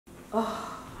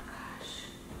Oh my gosh.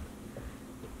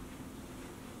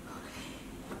 Okay.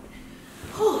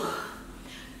 Whew.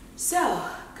 So,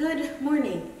 good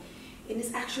morning. It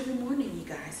is actually morning, you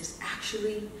guys. It's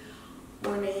actually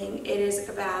morning. It is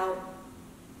about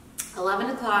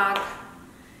 11 o'clock.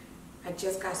 I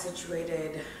just got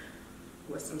situated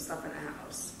with some stuff in the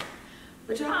house.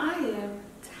 But y'all, I am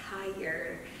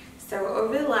tired. So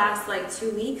over the last like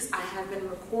 2 weeks, I have been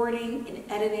recording and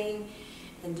editing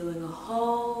and doing a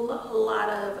whole lot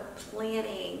of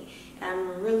planning. And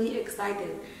I'm really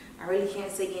excited. I really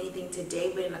can't say anything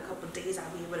today, but in a couple of days,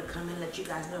 I'll be able to come in and let you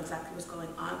guys know exactly what's going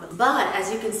on. But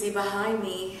as you can see behind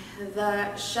me,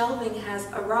 the shelving has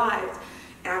arrived.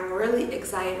 And I'm really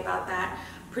excited about that.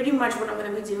 Pretty much what I'm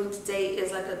going to be doing today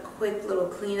is like a quick little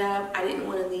cleanup. I didn't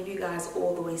want to leave you guys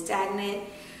all the way stagnant.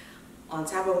 On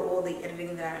top of all the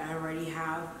editing that I already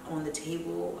have on the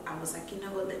table, I was like, you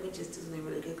know what, let me just do something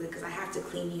really quickly because I have to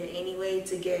clean here anyway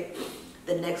to get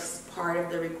the next part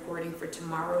of the recording for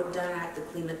tomorrow done. I have to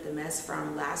clean up the mess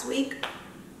from last week.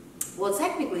 Well,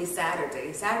 technically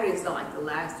Saturday. Saturday is like the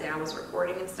last day I was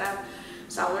recording and stuff.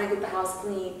 So I want to get the house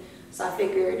clean. So I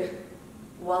figured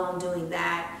while I'm doing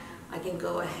that, I can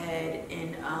go ahead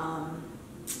and I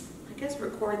guess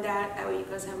record that. That way you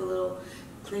guys have a little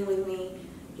clean with me.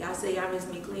 Y'all say y'all miss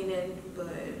me cleaning, but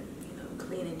you know,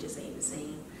 cleaning just ain't the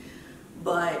same.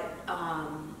 But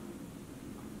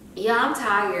yeah, I'm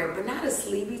tired, but not a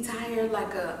sleepy tired,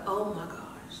 like a, oh my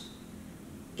gosh,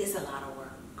 it's a lot of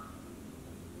work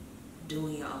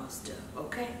doing your own stuff,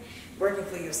 okay? Working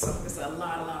for yourself is a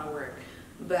lot of work.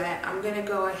 But I'm gonna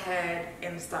go ahead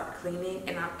and start cleaning,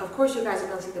 and of course you guys are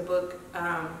gonna see the book.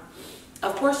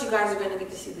 Of course you guys are gonna get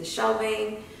to see the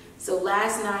shelving. So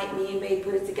last night me and Babe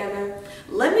put it together.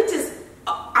 Let me just,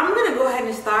 I'm gonna go ahead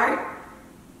and start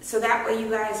so that way you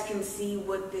guys can see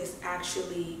what this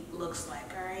actually looks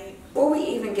like, all right? Before we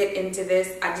even get into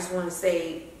this, I just wanna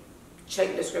say, check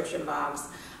the description box.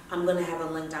 I'm gonna have a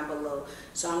link down below.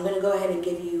 So I'm gonna go ahead and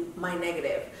give you my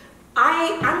negative.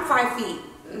 I'm 5 feet.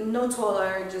 No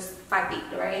taller, just 5 feet,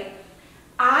 right?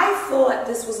 I thought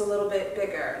this was a little bit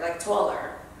bigger, like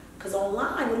taller, because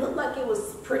online it looked like it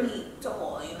was pretty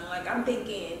tall, you know, like I'm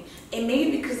thinking, and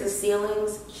maybe because the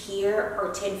ceilings here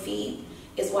are 10 feet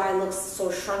is why it looks so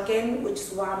shrunken, which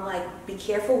is why I'm like, be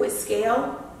careful with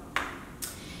scale,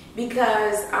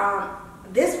 because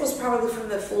this was probably from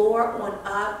the floor on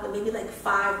up, maybe like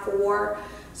 5'4",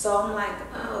 so I'm like,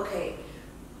 oh, okay.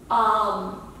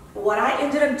 What I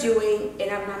ended up doing,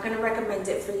 and I'm not going to recommend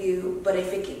it for you, but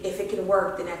if it can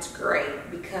work, then that's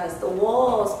great, because the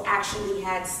walls actually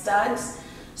had studs.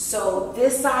 So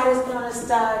this side is on a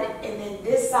stud, and then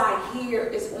this side here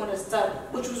is on a stud,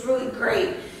 which was really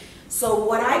great. So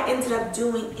what I ended up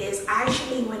doing is I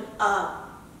actually went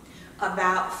up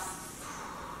about,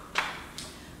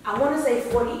 I want to say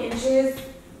 40 inches.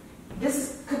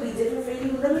 This could be different for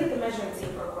you. Let me get the measuring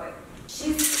tape real quick.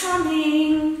 She's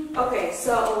coming. Okay,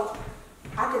 so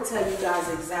I could tell you guys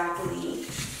exactly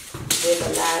where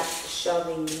the last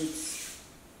shelving meets.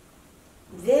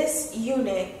 This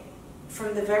unit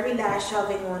from the very last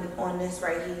shelving on this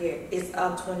right here is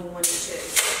up 21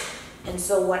 inches. And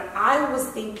so what I was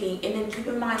thinking, and then keep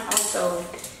in mind also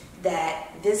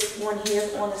that this one here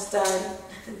is on a stud,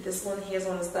 this one here is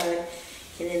on a stud,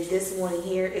 and then this one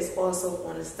here is also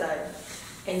on a stud.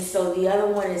 And so the other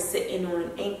one is sitting on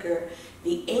an anchor.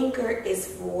 The anchor is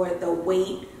for the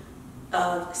weight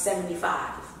of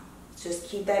 75. Just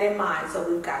keep that in mind.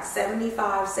 So we've got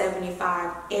 75,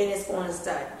 75, and it's on a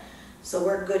stud. So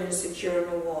we're good and secure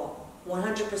in the wall.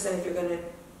 100% if you're gonna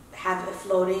have it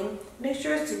floating, make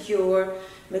sure it's secure.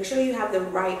 Make sure you have the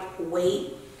right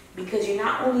weight, because you're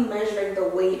not only measuring the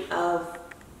weight of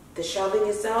the shelving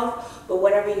itself, but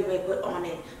whatever you may put on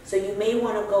it. So you may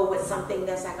want to go with something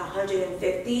that's like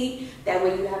 150. That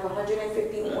way you have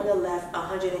 150 on the left,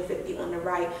 150 on the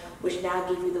right, which now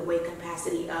give you the weight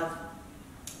capacity of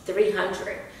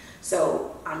 300.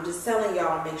 So I'm just telling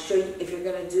y'all, make sure if you're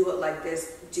gonna do it like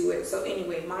this, do it. So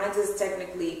anyway, mine is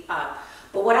technically up.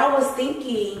 But what I was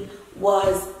thinking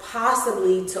was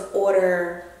possibly to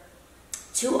order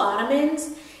 2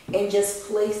 ottomans and just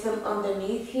place them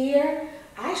underneath here.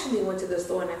 I actually went to the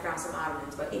store and I found some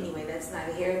ottomans, but anyway, that's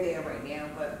neither here nor there right now.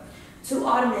 But 2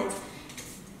 ottomans.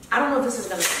 I don't know if this is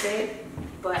gonna fit,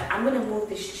 but I'm gonna move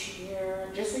this chair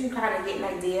just so you kind of get an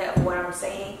idea of what I'm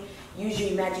saying. Use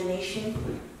your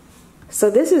imagination. So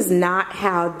this is not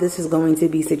how this is going to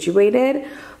be situated,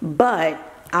 but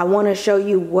I want to show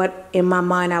you what in my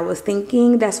mind I was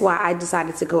thinking. That's why I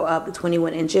decided to go up to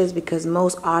 21 inches, because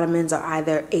most ottomans are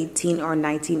either 18 or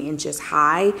 19 inches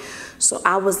high. So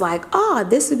I was like, oh,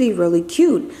 this would be really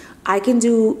cute. I can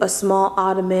do a small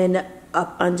ottoman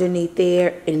up underneath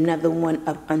there and another one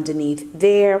up underneath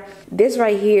there. This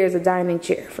right here is a dining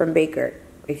chair from Baker,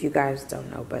 if you guys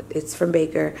don't know, but it's from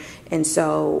Baker. And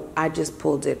so I just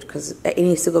pulled it because it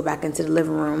needs to go back into the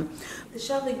living room. The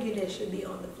shelving unit should be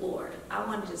on the floor. I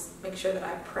want to just make sure that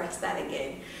I press that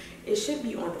again. It should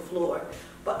be on the floor,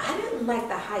 but I didn't like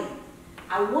the height.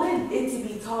 I wanted it to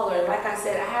be taller. Like I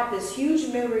said, I have this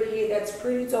huge mirror here that's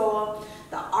pretty tall.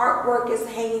 The artwork is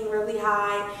hanging really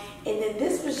high. And then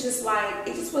this was just like,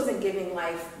 it just wasn't giving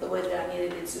life the way that I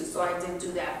needed it to. So I didn't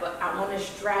do that. But I want to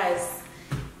stress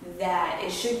that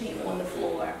it should be on the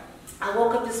floor. I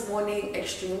woke up this morning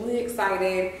extremely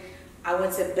excited. I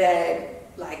went to bed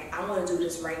like, I want to do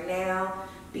this right now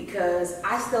because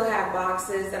I still have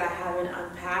boxes that I haven't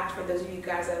unpacked. For those of you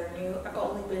guys that are new, I've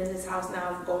only been in this house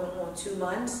now going on 2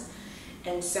 months.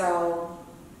 And so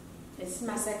this is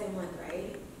my second month,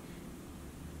 right?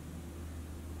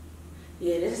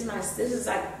 Yeah, this is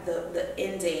like the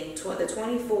ending. The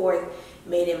 24th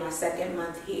made it my second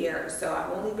month here. So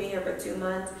I've only been here for 2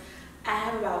 months. I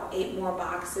have about 8 more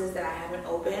boxes that I haven't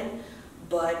opened.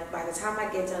 But by the time I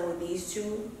get done with these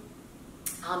 2,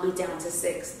 I'll be down to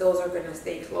 6. Those are gonna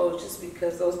stay closed just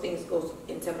because those things go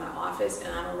into my office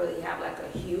and I don't really have like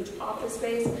a huge office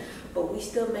space, but we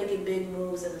still making big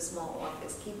moves in a small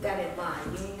office. Keep that in mind.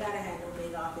 You ain't gotta have no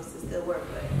big office to still work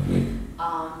with.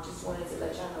 Just wanted to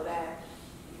let y'all know that.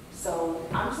 So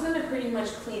I'm just gonna pretty much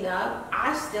clean up.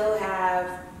 I still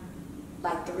have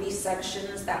like 3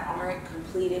 sections that aren't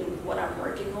completed with what I'm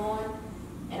working on,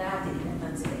 and I have to get that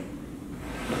done today.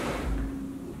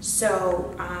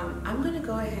 So I'm gonna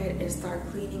go ahead and start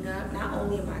cleaning up. Not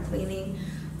only am I cleaning,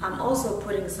 I'm also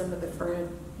putting some of the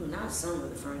furniture, not some of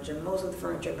the furniture, most of the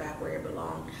furniture back where it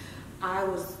belonged.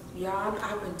 Y'all,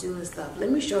 I've been doing stuff.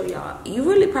 Let me show y'all. You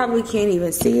really probably can't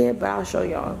even see it, but I'll show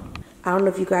y'all. I don't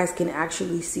know if you guys can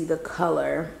actually see the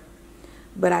color,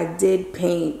 but I did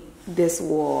paint this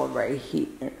wall right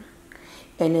here.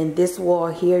 And then this wall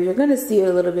here, you're gonna see it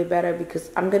a little bit better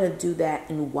because I'm gonna do that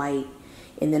in white.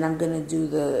 And then I'm gonna do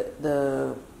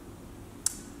the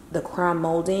crown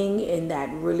molding in that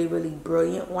really, really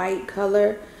brilliant white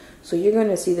color. So you're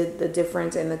gonna see the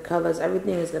difference in the colors.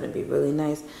 Everything is gonna be really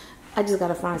nice. I just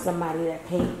gotta find somebody that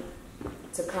paint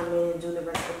to come in and do the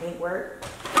rest of the paint work.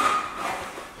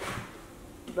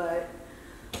 But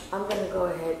I'm gonna go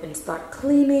ahead and start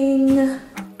cleaning.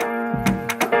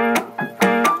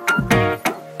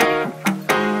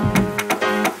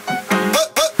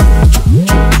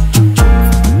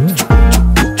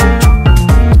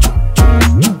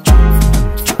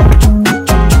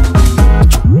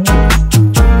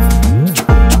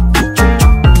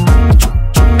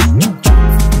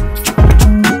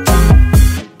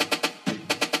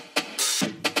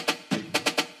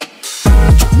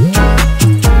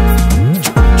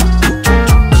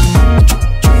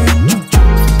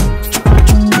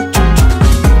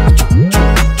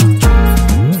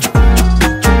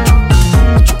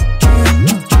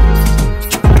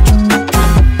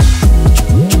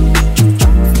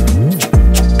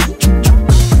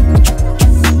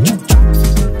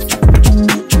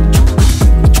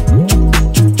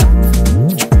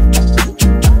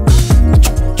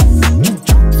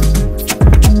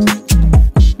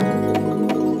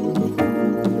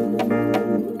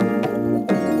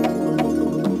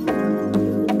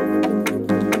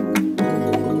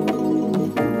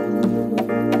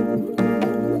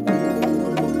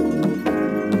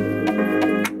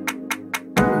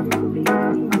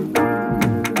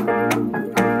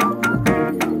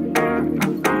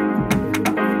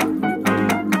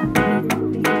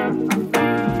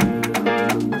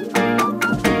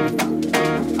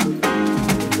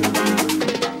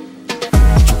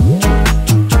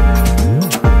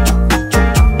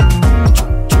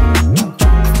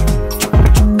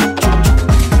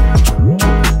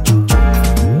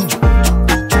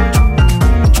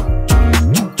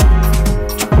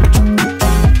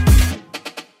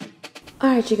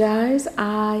 You guys,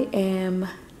 I am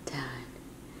done.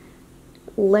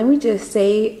 Let me just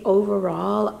say,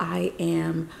 overall, I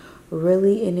am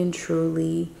really and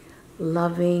truly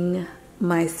loving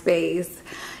my space.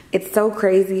 It's so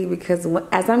crazy because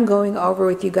as I'm going over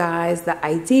with you guys the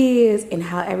ideas and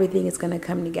how everything is going to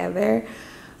come together,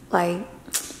 like,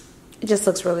 it just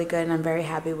looks really good, and I'm very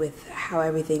happy with how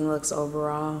everything looks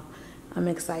overall. I'm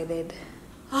excited.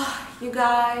 Oh, you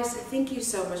guys, thank you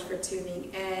so much for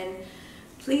tuning in.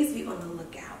 Please be on the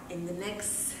lookout. In the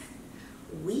next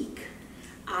week,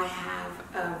 I have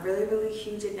a really, really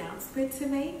huge announcement to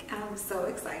make. I'm so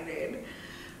excited.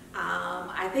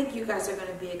 I think you guys are going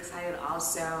to be excited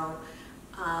also.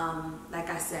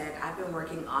 Like I said, I've been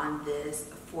working on this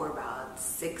for about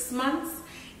 6 months,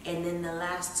 and then the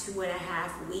last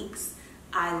 2.5 weeks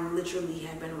I literally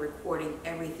have been recording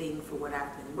everything for what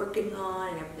I've been working on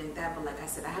and everything like that. But like I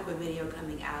said, I have a video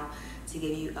coming out to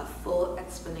give you a full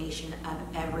explanation of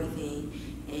everything.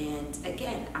 And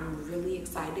again, I'm really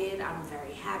excited. I'm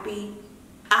very happy.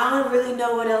 I don't really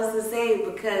know what else to say,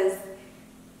 because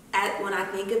when I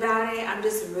think about it, I'm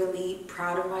just really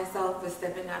proud of myself for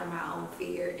stepping out of my own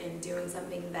fear and doing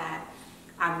something that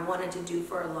I've wanted to do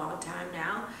for a long time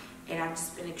now. And I've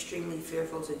just been extremely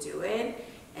fearful to do it.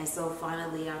 And so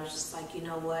finally I was just like, you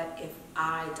know what, if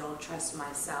I don't trust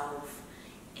myself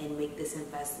and make this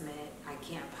investment, I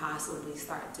can't possibly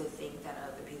start to think that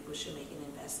other people should make an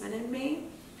investment in me.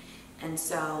 And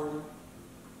so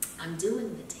I'm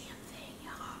doing the damn thing,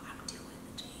 y'all. I'm doing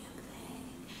the damn thing.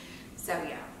 So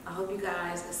yeah, I hope you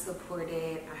guys support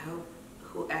it. I hope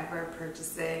whoever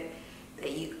purchased it,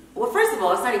 that you, well, first of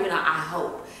all, it's not even a I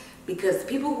hope, because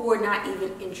people who are not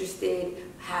even interested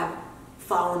have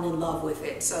fallen in love with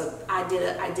it. So I did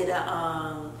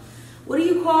a what do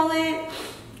you call it?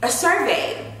 A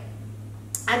survey.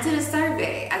 I did a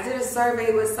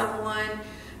survey with someone,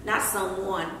 not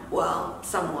someone, well,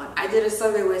 someone. I did a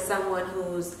survey with someone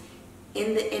who's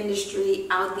in the industry,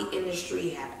 out the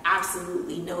industry, have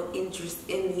absolutely no interest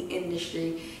in the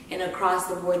industry, and across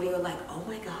the board they were like, oh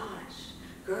my gosh,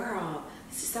 girl,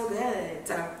 this is so good.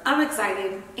 So I'm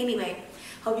excited. Anyway,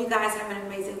 hope you guys have an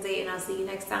amazing day, and I'll see you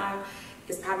next time.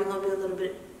 It's probably gonna be a little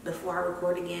bit before I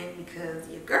record again, because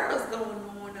your girl's going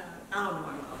on I don't know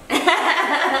where I'm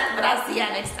going. But I'll see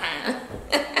y'all next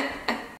time.